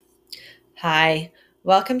Hi,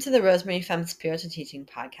 welcome to the Rosemary Femme Spiritual Teaching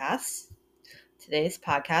Podcast. Today's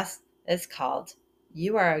podcast is called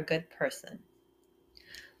You Are a Good Person.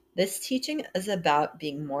 This teaching is about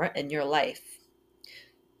being more in your life.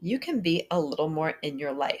 You can be a little more in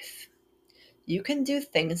your life. You can do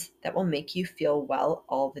things that will make you feel well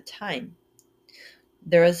all the time.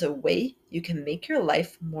 There is a way you can make your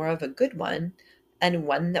life more of a good one and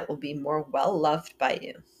one that will be more well loved by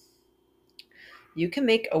you. You can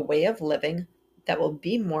make a way of living that will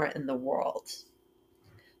be more in the world.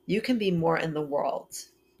 You can be more in the world.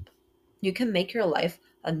 You can make your life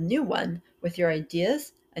a new one with your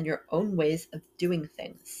ideas and your own ways of doing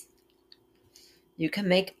things. You can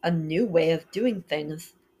make a new way of doing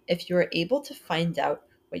things if you are able to find out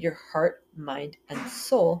what your heart, mind, and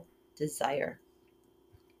soul desire.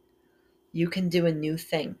 You can do a new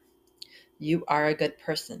thing. You are a good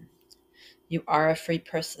person. You are a free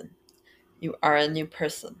person. You are a new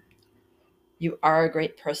person. You are a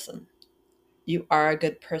great person. You are a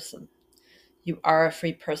good person. You are a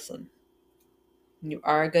free person. You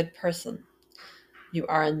are a good person. You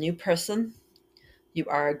are a new person. You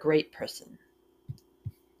are a great person.